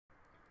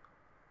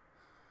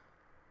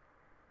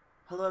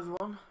Hello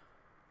everyone,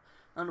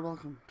 and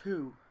welcome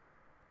to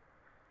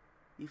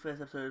the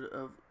first episode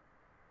of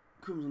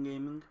Crimson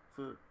Gaming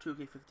for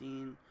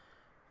 2K15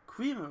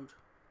 Career Mode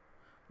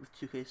with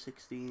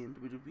 2K16,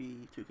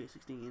 WWE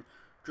 2K16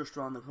 just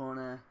around the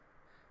corner.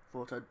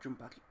 Thought I'd jump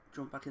back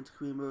into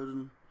Career Mode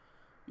and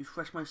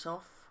refresh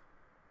myself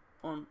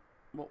on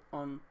the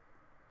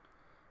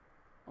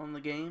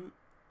game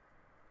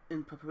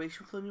in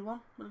preparation for the new one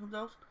when it comes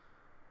out.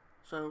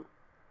 So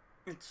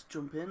let's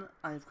jump in.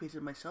 I've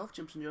created myself,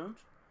 Jimson Jones.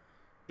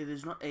 It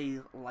is not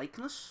a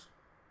likeness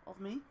of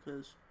me,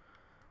 because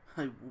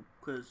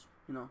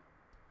you know,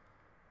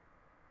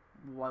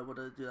 why would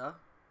I do that?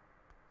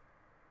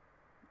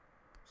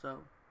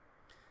 So,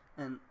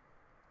 and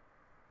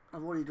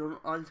I've already done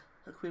a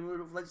career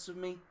mode of likeness of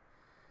me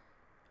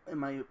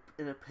in a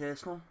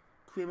personal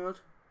career mode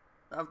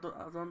that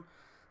I've done.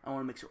 I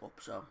want to mix it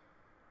up, so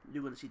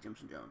you're going to see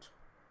Jimson Jones.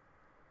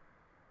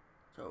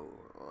 So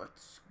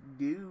let's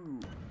go.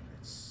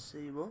 Let's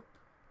save up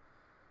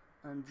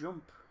and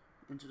jump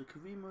into the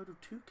career mode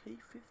of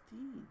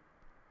 2K15.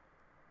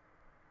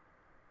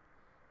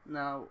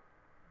 Now,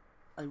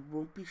 I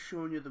won't be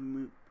showing you the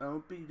move. I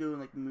won't be doing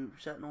like move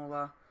set and all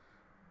that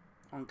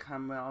on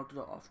camera. I'll do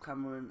that off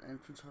camera and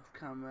entrance off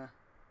camera,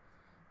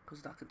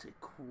 because that can take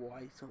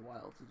quite a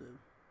while to do.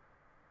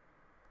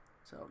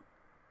 So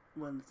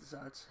when it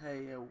decides,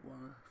 hey, I want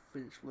to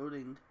finish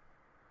loading,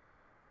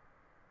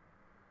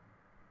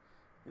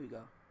 here we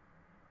go.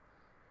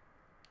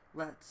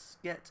 Let's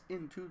get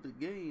into the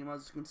game.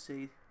 As you can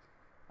see,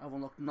 I've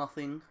unlocked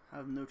nothing. I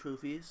have no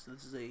trophies.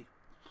 This is a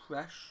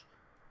fresh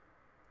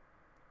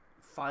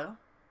file.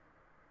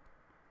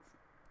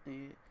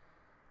 This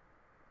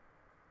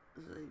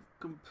is a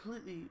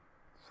completely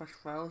fresh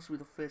file. This will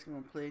be the first game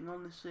I'm playing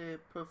on this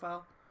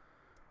profile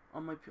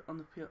on my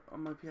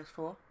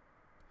PS4.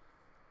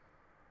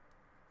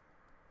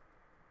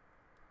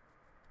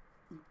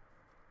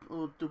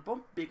 Well, the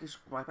one biggest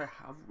gripe I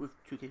have with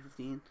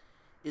 2K15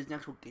 is the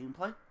actual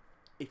gameplay.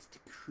 It's the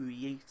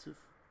character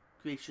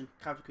creation.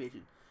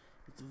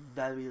 It's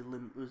very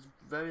limited. It was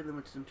very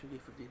limited in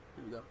 2K15. Here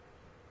we go.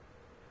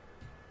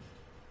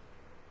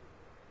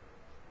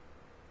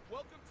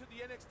 Welcome to the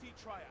NXT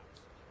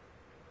tryouts.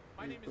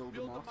 My name is Bill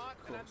DeMott,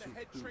 and I'm the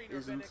head trainer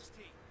of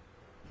NXT.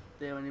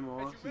 There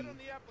anymore. As you read on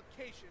the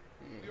application,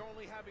 we're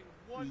only having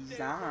one day of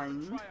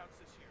tryouts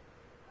this year.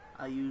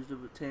 I used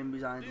the term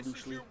resigned loosely.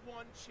 This is your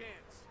one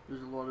chance.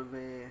 There's a lot of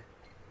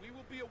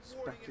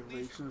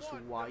speculation as to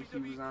why he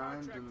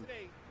resigned, and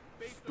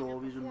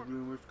stories and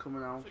rumors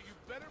coming out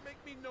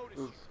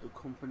of the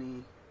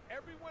company.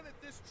 Everyone at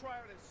this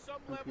tryout has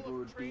some and level people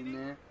who of had been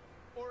training there.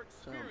 or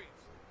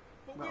experience.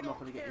 So, I'm not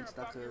going to get into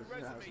that because it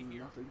has nothing to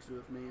do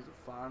with me as a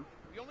fan.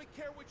 We only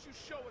care what you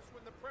show us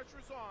when the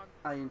pressure's on.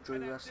 I enjoy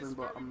wrestling,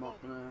 but I'm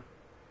not going to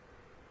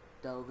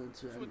delve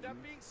into anything. So with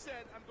that being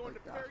said, I'm going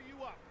to pair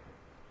you up,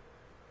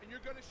 and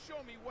you're going to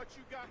show me what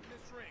you got in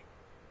this ring.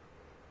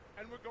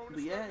 And we're going to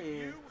start with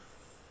you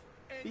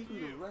and speaking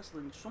you. of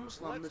wrestling,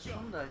 SummerSlam this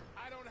Sunday.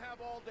 I don't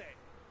have all day.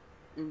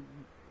 In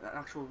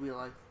actual real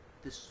life,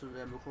 this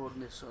Sunday, I'm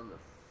recording this on the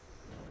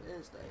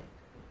Thursday.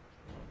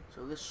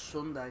 So this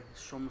Sunday is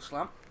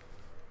SummerSlam,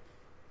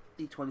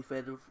 the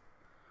 23rd of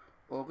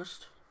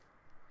August.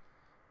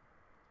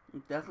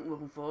 I'm definitely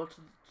looking forward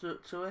to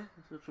it.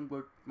 There's some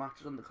good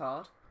matches on the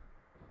card.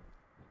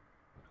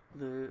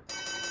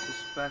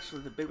 Especially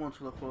the big one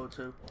to look forward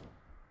to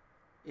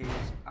is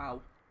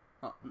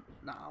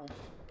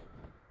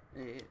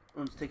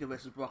Undertaker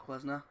versus Brock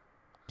Lesnar.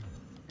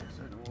 Yes,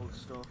 I know all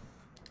this stuff.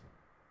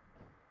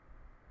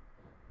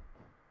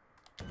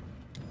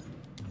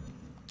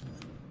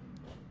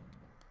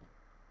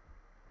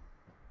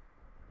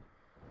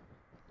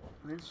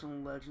 And then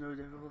some legendary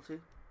difficulty.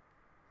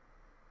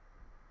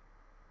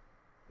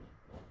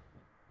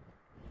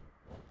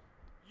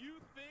 You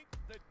think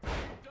the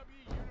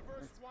WWE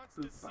Universe wants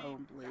to see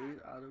Baron Blade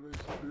out of his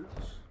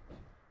boots.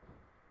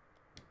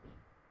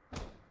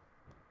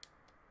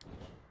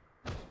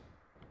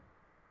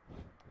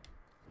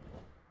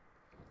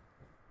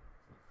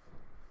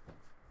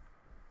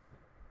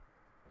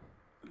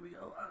 Here we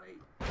go, Ali.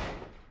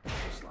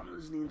 Slamming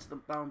his knee into the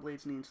Baron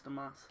Blade's knee into the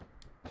mat.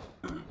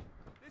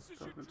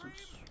 Dropping some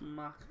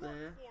smack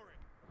there.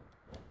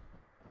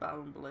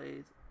 Baron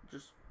Blade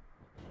just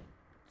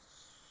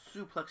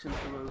suplexing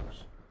the ropes.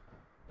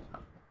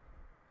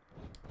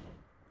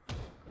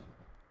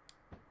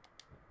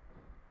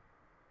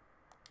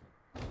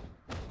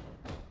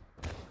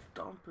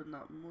 Stomping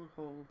that mud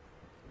hole.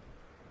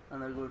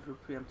 And they're going to a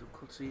preemptive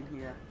cutscene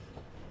here.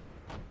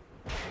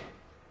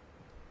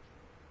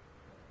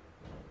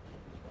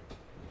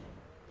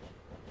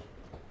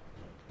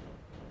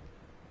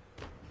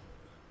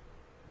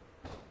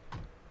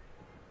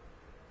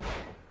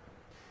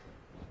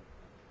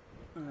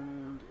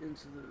 And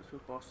into the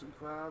Boston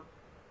Crab,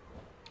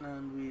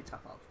 and we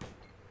tap out.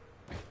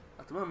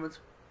 At the moment,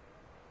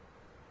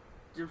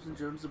 Jimson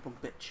Jones is a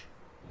punk bitch.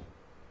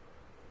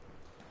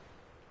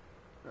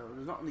 So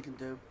there's nothing he can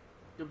do.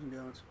 Jimson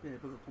Jones being a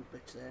bit of a punk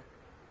bitch there,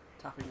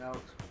 tapping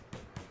out,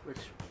 which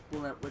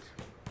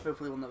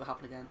Hopefully it will never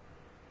happen again.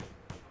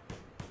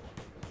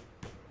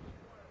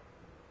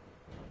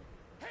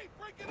 Hey,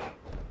 break it up!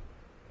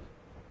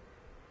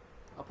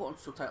 I'll put on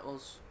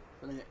subtitles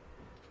when I get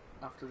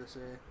after this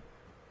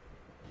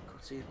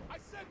cutscene. I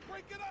said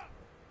break it up!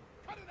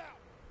 Cut it out!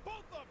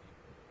 Both of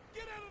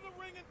you! Get out of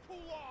the ring and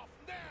cool off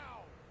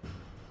now!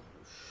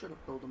 Shut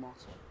up,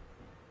 Build-A-Mot.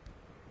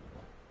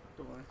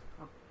 Don't worry,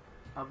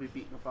 I'll be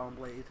beating up Iron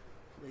Blade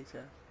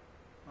later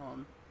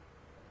on.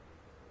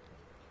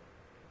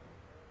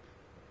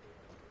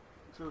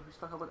 So we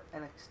start about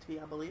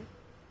NXT, I believe.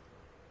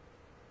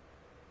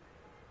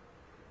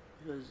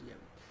 Because, yeah,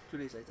 2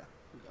 days later,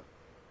 we go.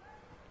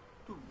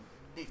 2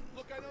 days.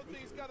 Look, I know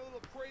things got a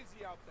little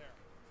crazy out there,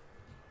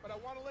 but I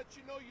want to let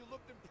you know you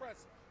looked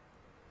impressive.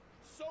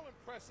 So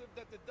impressive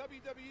that the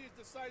WWE has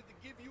decided to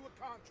give you a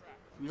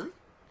contract. Really?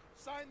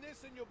 Sign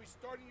this and you'll be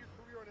starting your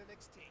career on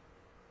NXT.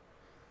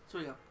 So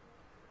yeah.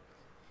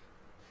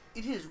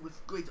 It is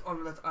with great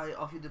honour that I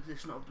offer you the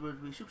position of the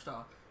WWE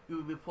Superstar. You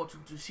will be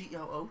reporting to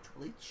CEO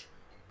Triple H,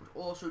 but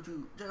also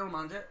to General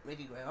Manager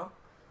Ricky Guerrero,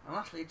 and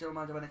lastly General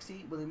Manager of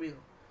NXT William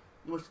Regal.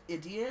 You must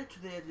adhere to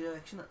their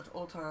direction at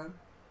all times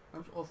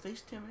or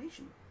face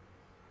termination.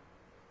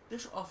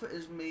 This offer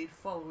is made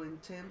following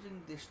terms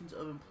and conditions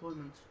of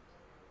employment.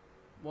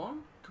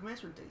 1.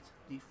 Commencement date,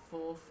 the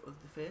 4th of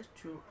the 1st,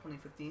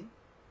 2015.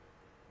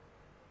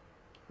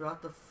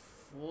 Throughout the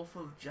 4th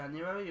of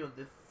January or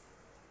the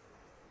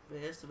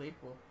 1st of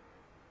April.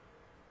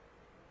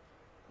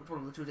 Which one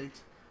of the 2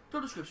 dates?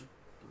 Total description.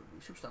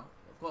 Superstar,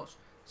 of course.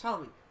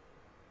 Salary.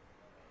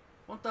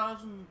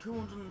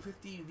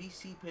 1,250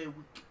 VC per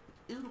week.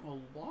 It isn't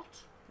a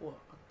lot, but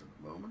at the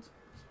moment,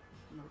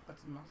 it's better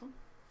than nothing.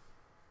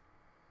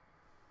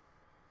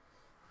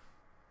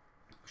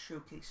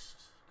 Showcase.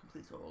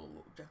 Complete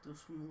all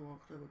objectives from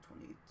October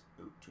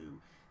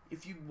 2002.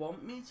 If you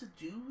want me to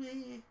do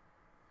a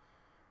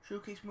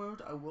showcase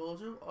mode, I will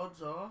do.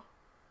 Odds are,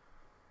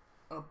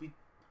 I'll be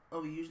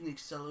using the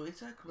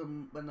accelerator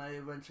when I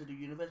eventually do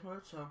universe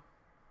mode. So,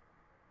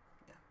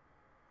 yeah.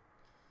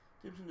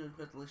 Jimson Jones,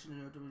 congratulations on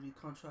your WWE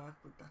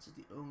contract, but that's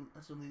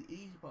only the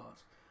easy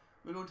part.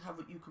 We're going to have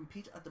you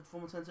compete at the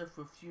Performance Center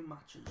for a few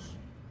matches.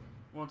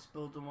 Once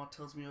Build-A-Mot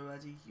tells me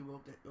already, you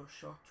will get your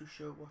shot to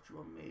show what you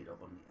are made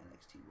of on the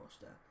NXT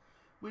roster.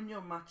 Win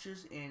your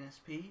matches in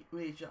SP,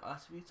 raise your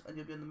attributes, and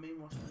you'll be on the main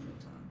roster in no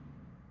time.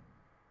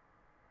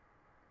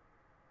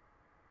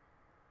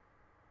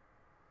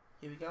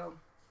 Here we go.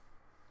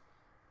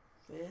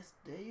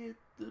 First day at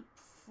the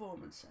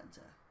Performance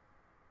Center.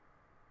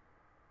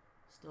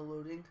 Still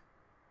loading.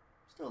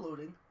 Still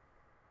loading.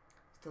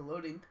 Still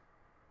loading.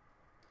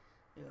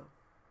 You know,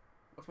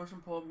 what's most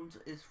important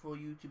is for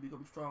you to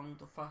become strong.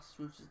 The fastest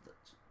route is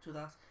to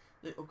that.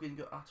 They upgrade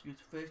your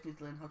attributes. First, you need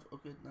to learn how to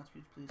upgrade an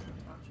attribute. Please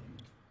select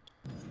attribute.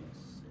 Yes.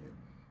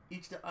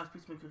 Each of the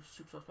attributes make your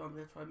superstar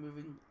stronger. Try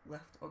moving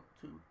left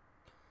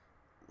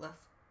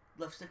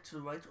stick to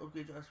the right.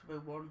 Upgrade your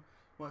attribute by 1.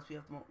 Once we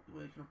have the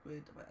where you can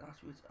upgrade by an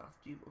attribute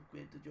after you've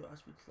upgraded your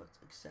attribute. Select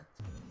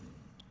accept.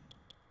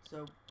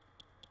 So,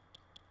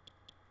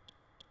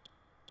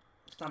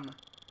 stamina.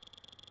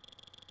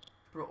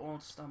 Put it all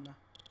into stamina.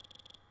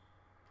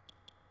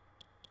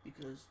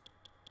 Because,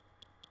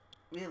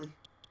 really,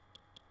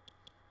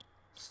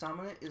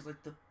 stamina is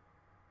like the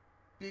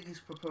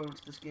biggest proponent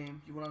of this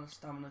game. You run out of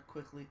stamina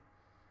quickly,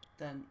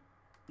 then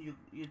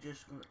you're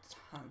just gonna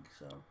tank.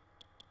 So,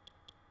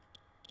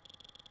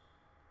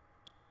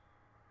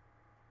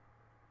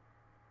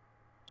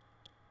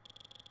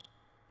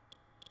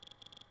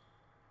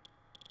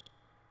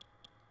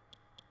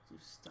 do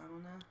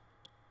stamina.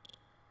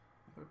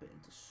 Put a bit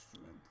into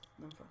strength.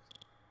 No, in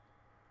fact,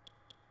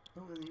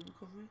 not really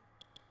recovery.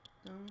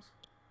 Downs.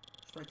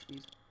 Strike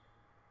speed.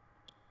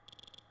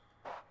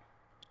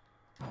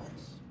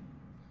 Yes.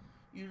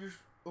 You just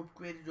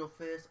upgraded your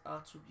first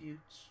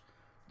attributes.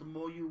 The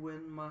more you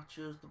win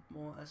matches, the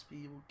more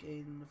SP you will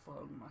gain in the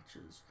following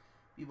matches.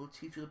 We will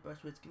teach you the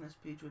best way to gain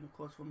SP during the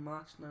course of a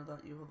match. Now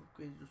that you have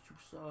upgraded your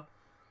superstar,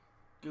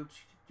 go to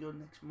your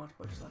next match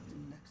by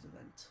selecting the next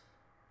event.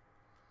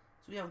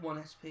 So we have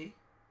 1 SP.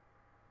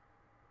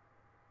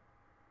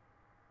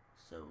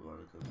 So we're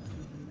going to go to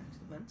the next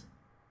event.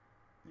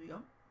 There we go.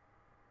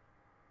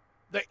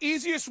 The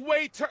easiest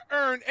way to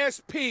earn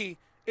SP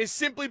is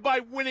simply by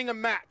winning a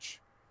match.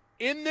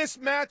 In this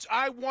match,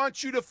 I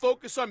want you to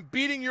focus on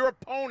beating your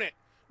opponent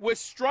with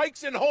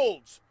strikes and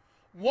holds.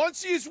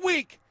 Once he is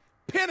weak,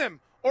 pin him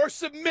or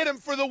submit him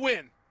for the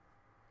win.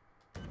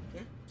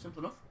 Okay,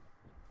 simple enough.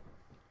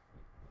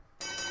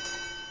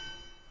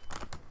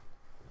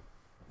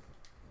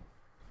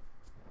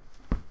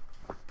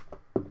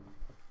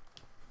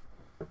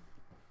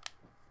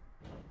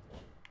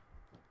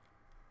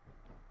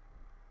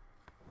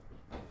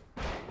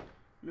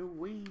 No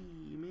way,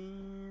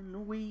 man, no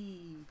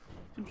way.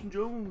 Jimson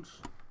Jones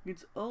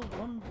against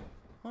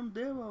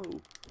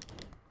Hondero.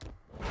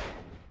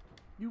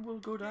 You will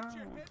go down. Get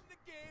your head in the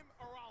game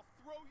or I'll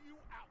throw you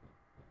out.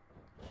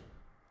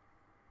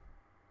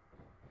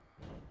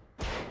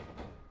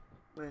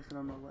 Working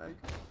on my leg.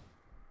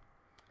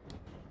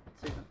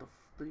 Taking out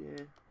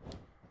the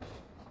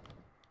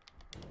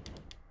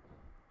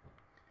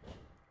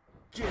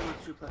German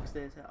suplex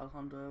there to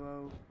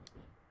Alejandro.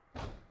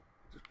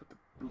 Just put the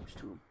boots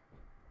to him.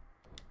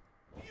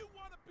 Do you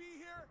want to be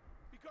here?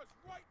 Because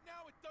right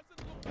now it doesn't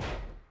look good.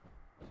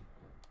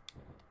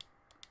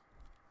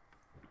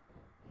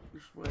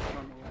 Just working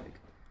on the leg.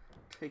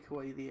 Take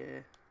away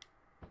the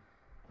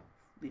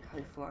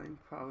high flying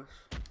prowess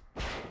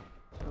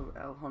of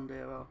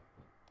Alejandro.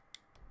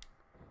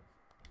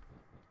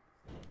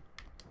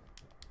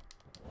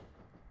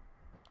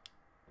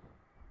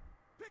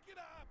 Pick it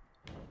up.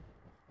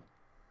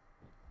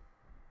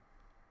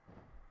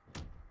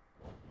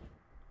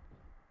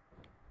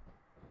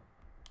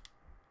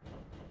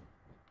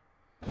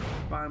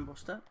 Spine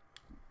buster.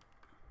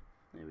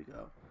 There we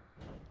go.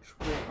 Just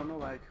work on the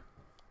leg.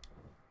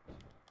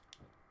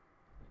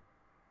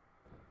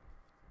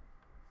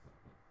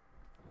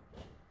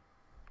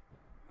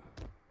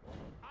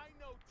 I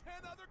know 10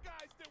 other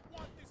guys that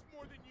want this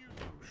more than you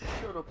do.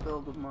 Shut up,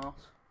 Builder Mart.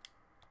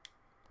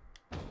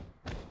 Put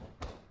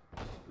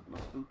my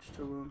boots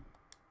to him.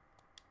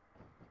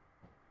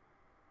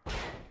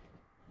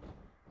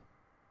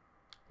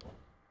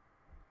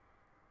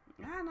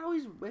 Yeah, now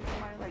he's whipping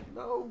my leg.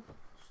 No!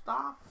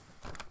 Stop!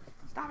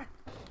 Stop it!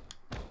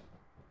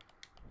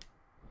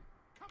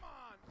 Come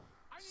on.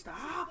 I need Stop!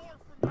 to see more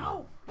from you.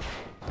 No!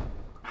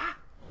 Ah!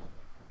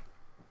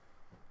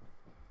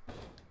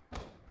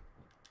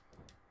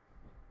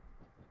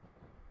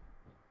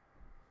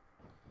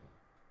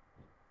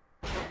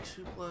 Back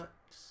suplex.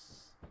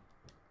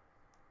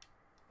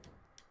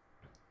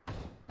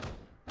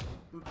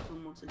 Boots to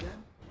him once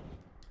again.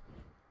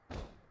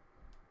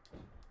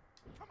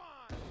 Come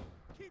on.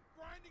 Keep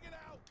grinding it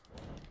out.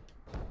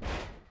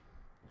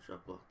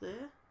 Shot block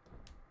there.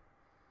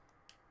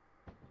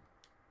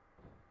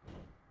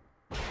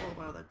 Followed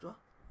by a leg drop.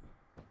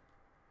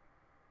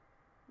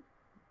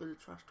 Bit of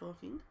trash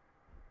talking.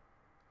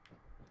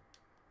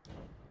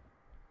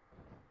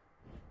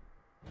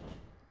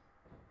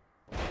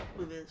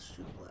 Reverse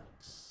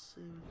suplex.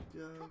 Here we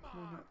go.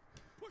 Come on.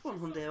 Push Come on,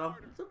 yourself Hondero.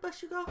 harder. That's the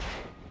best you got.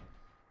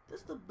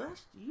 That's the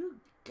best you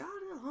got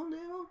it,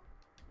 Hondero.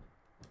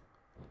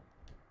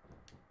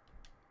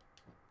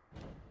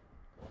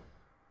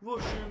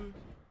 Russian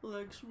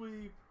leg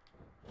sweep.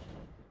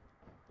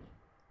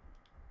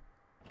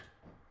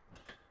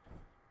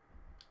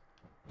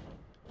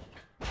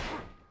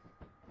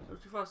 That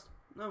was too fast.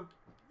 No.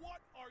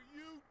 What are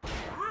you?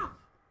 Stop!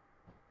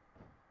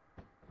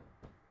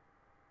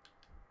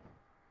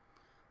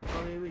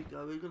 Oh, here we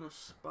go. We're gonna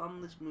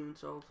spam this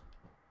moonsault.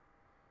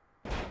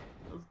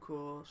 Of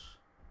course.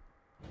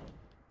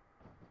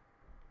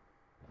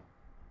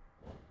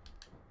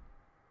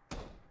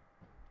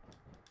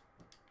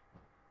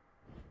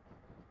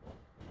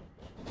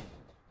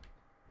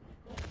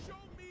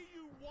 Show me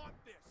you want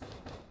this.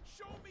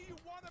 Show me you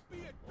want to be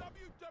a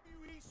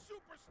WWE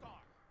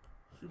superstar.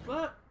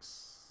 Suplex.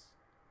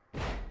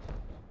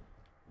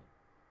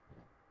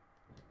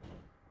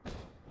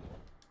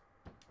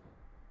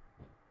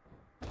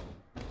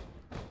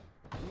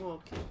 More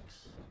kicks.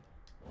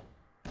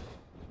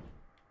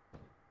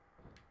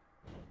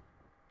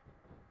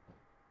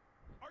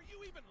 Are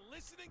you even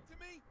listening to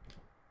me?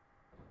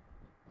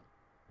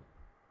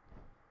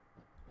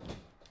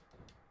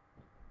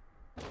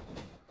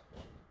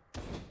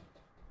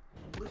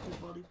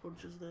 Wicked body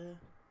punches there.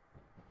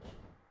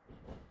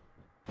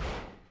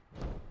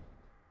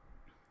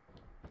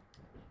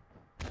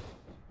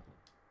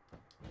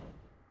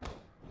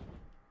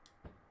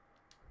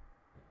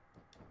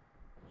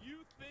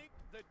 You think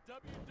the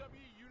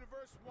WWE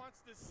Universe wants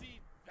to see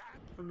that?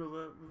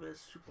 Another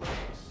reverse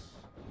suplex.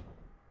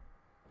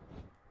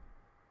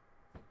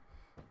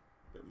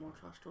 Bit more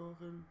trash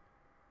talking.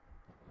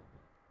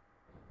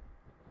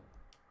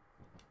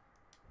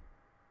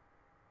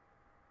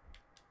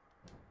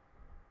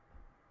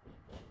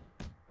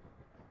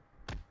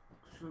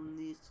 Some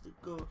knees to the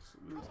guts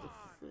and then to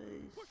the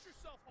face. Push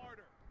yourself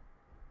harder.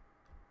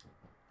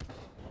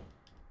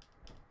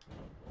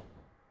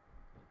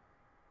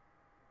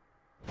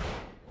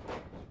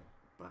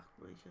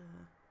 Backbreaker.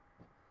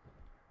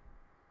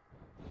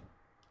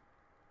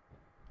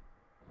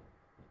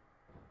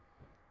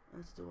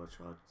 Let's do a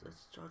charge.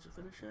 Let's charge a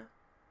finisher.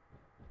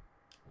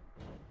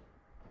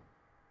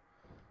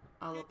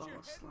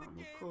 Alabama slam,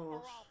 of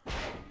course.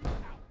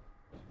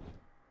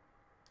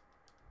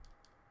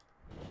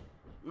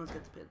 Let's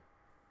get the pin.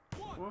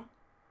 One,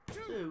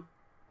 two,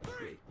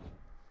 three.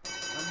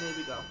 And here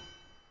we go.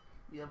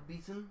 We have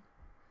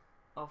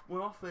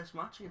won our first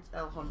match against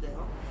El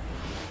Hondero.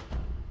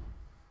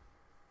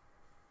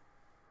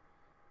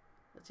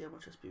 Let's see how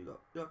much SP we got.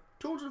 We got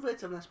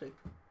 237 SP.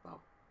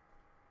 Wow.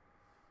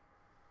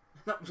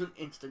 That was an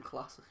instant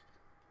classic.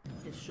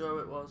 Yes, sure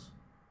it was.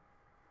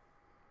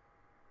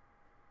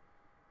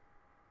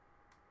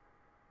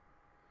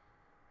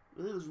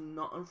 Really, there's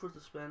nothing for us to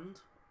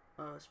spend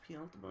SP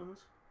on at the moment.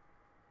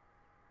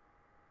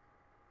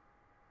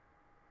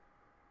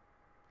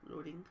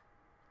 Loading.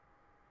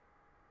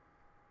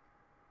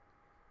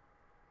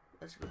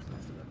 Let's go to the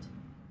next event.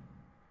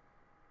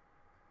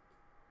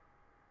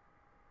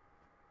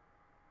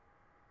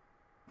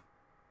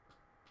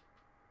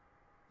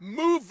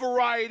 Move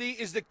variety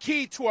is the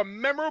key to a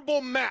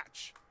memorable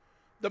match.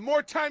 The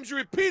more times you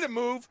repeat a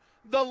move,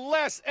 the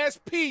less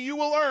SP you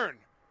will earn.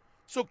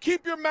 So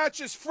keep your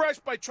matches fresh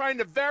by trying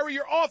to vary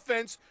your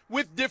offense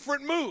with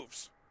different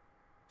moves.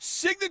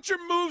 Signature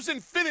moves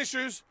and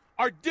finishers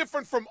are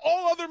different from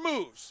all other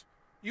moves.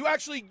 You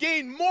actually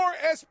gain more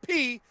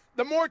SP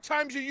the more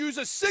times you use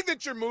a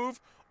signature move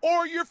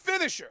or your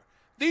finisher.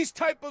 These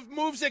type of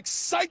moves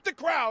excite the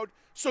crowd,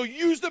 so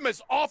use them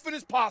as often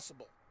as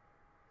possible.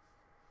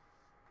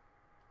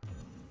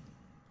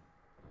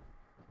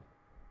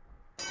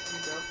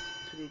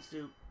 You need to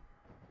do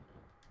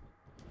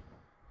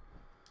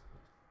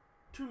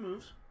 2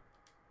 moves.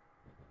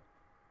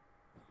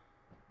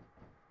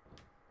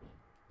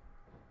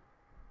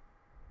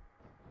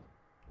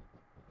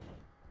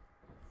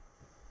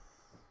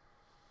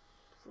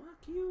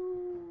 Fuck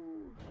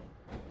you.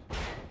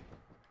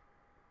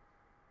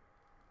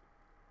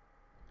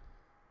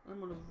 I'm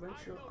gonna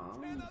wrench your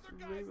arms,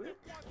 Rick.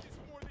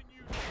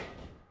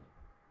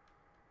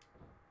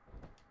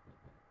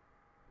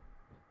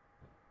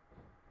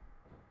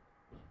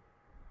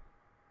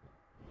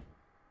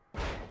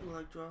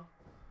 Leg draw.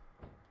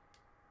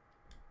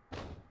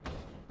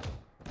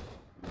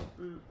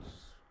 Boots.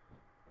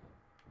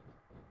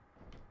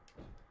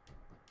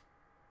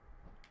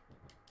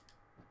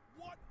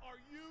 What are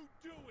you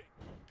doing?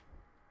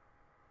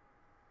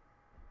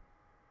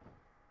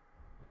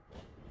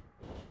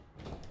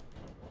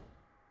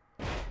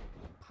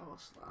 Power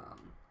slam.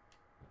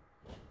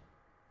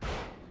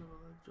 Another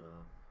leg draw.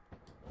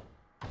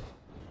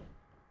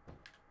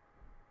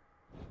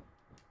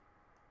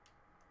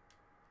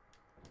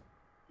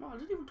 No, I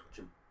didn't even touch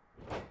him.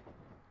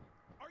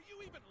 Are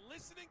you even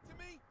listening to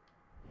me?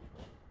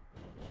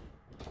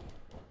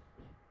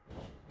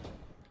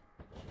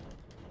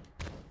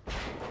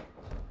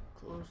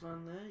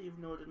 Clothesline there,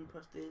 even though I didn't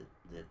press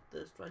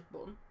the strike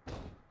button.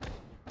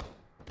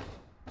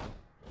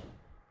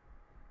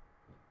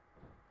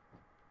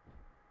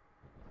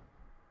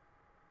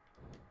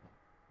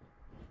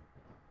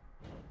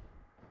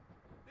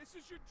 This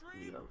is your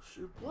dream? Yo,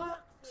 suplex.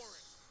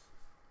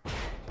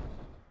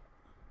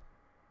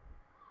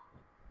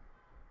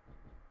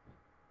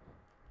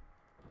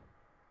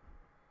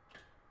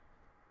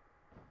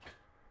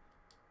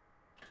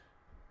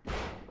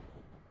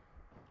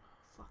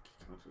 Fuck, he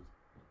counted.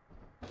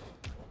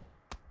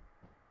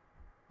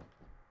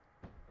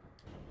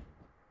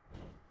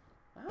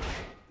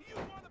 Do you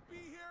want to be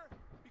here?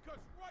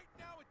 Because right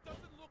now it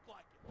doesn't look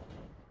like it.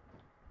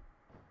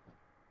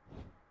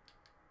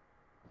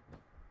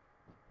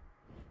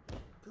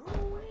 Go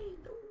away,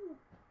 no.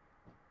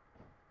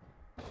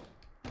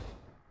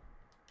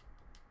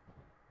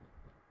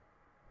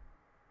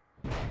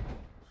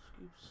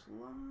 Scoop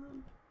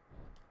slam.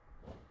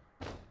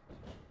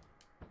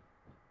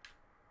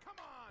 Come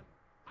on!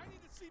 I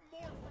need to see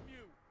more from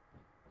you.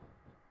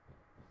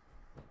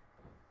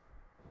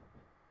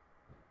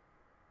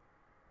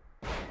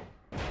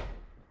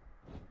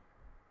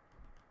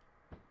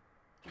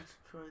 Let's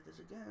try this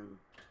again.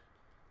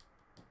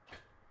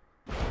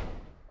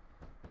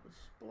 The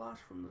splash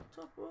from the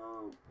top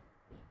rope.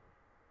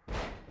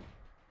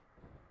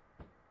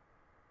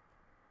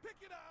 Pick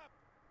it up!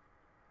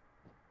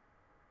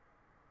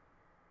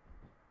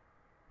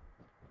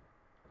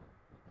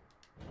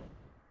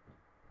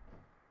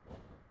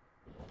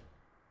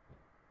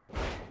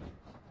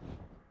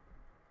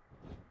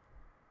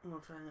 I'm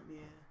gonna try and get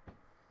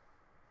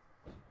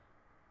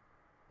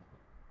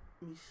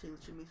me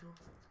signature meet off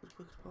as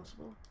quick as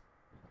possible.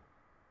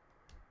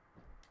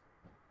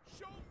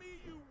 Show me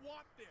you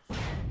want this.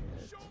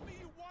 Show me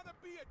you want to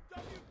be a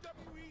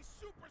WWE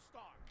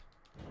superstar.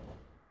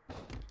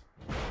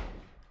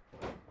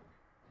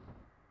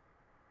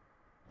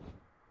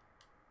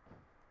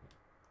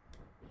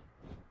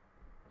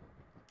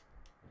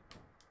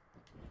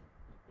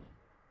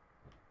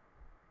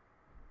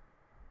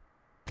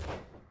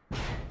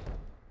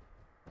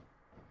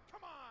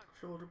 Come on.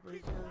 Shoulder Keep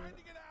breaker.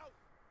 grinding it out.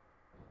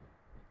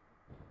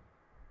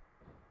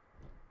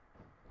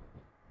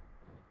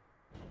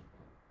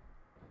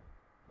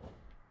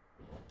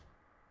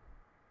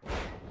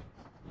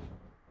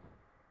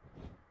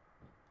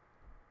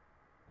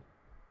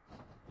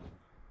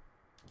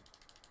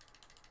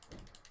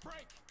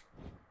 Break.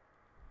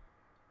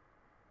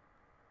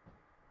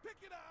 Pick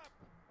it up.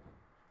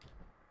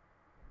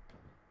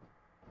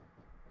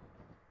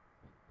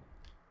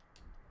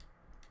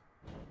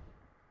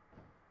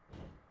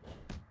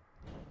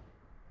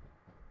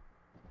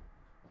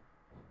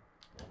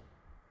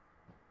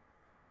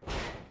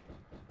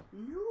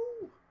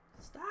 No!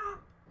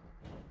 Stop!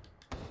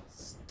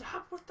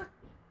 Stop with the...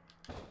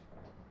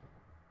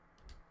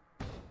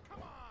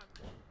 Come on.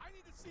 I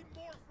need to see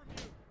more from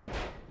you.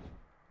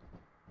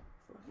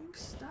 Fucking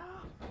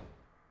stop!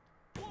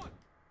 1,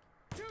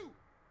 2.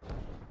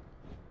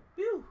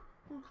 Phew!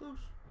 We're close.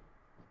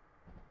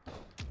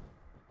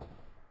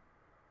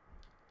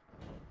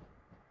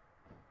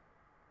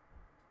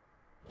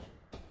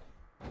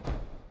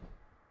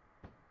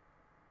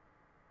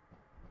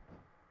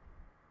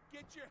 Get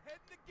get your head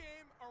in the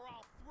game or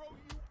I'll throw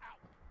you out.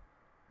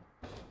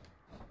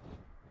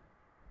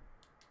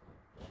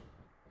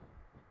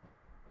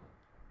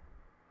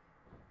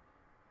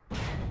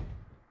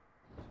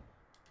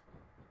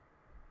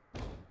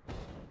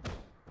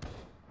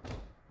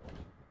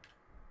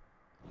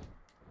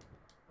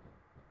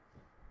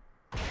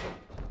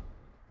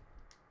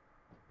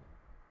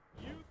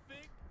 You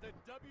think the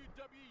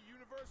WWE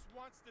Universe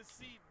wants to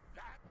see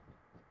that?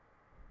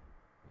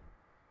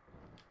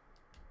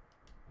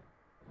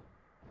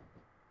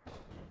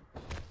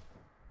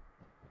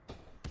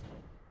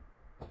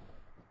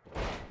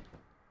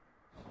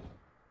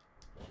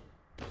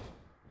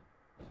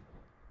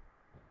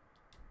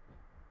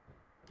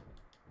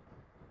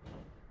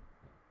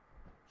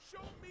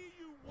 Show me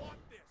you want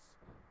this.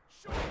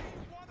 Show me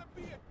you want to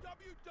be a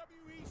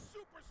WWE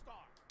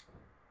superstar.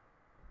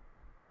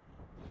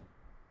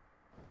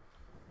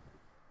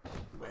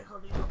 Where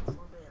can you go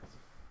for that?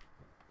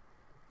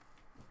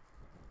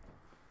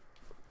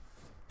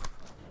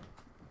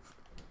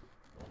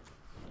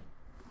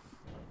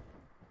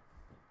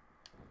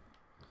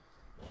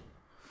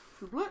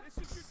 This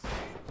is your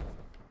dream.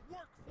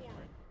 Work for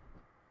it.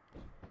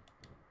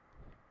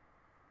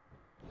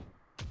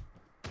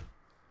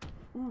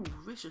 Ooh,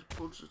 vicious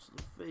punches to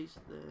the face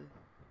there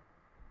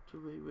to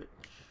Ray Rich.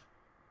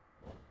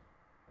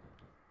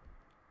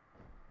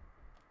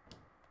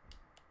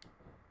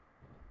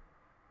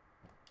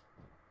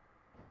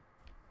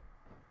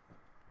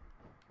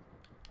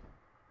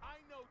 I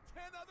know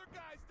 10 other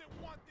guys that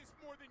want this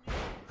more than you.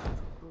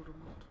 Build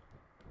 'em up.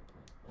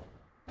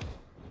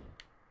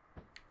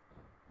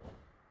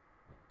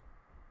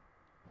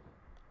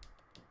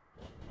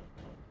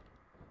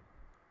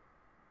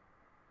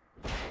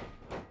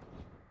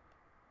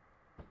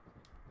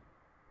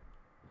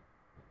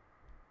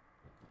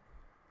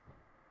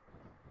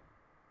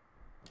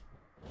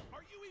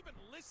 Are you even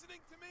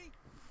listening to me?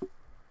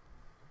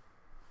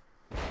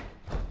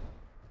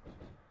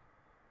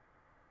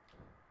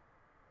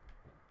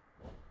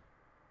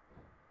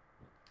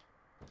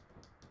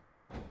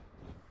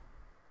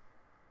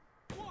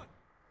 One,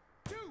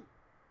 two,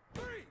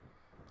 three.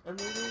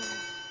 And it is.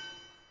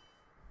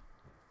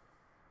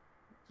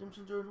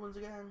 Jimson Jones wins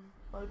again.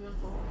 5-4.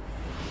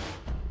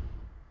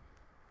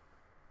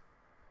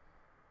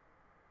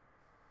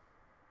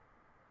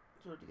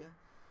 So again.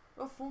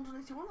 Oh,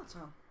 481 that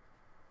time.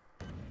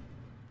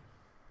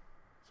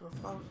 So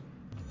 1,000.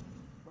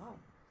 Wow.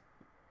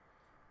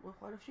 Well,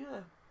 quite a few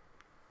there.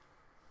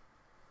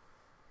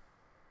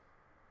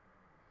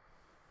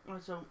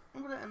 Alright, so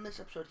I'm going to end this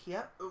episode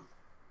here of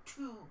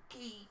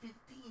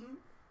 2K15.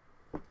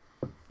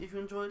 If you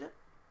enjoyed it,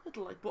 hit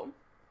the like button.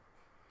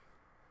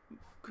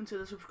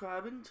 Consider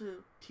subscribing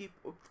to keep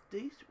up to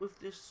date with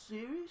this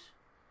series.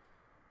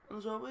 And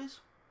as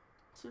always,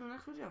 see you in the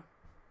next video.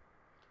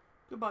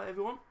 Goodbye,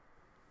 everyone.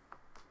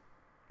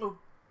 Oh,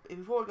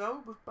 before I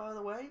go, but by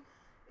the way,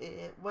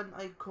 when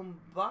I come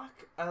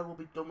back, I will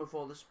be done with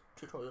all this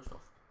tutorial stuff.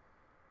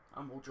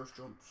 And we'll just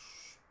jump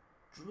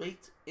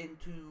straight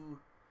into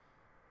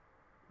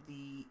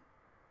the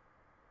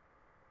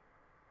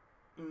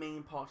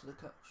main part of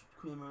the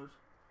career mode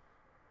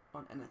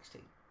on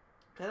NXT.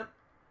 Okay then,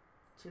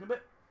 see you in a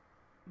bit.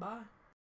 Bye.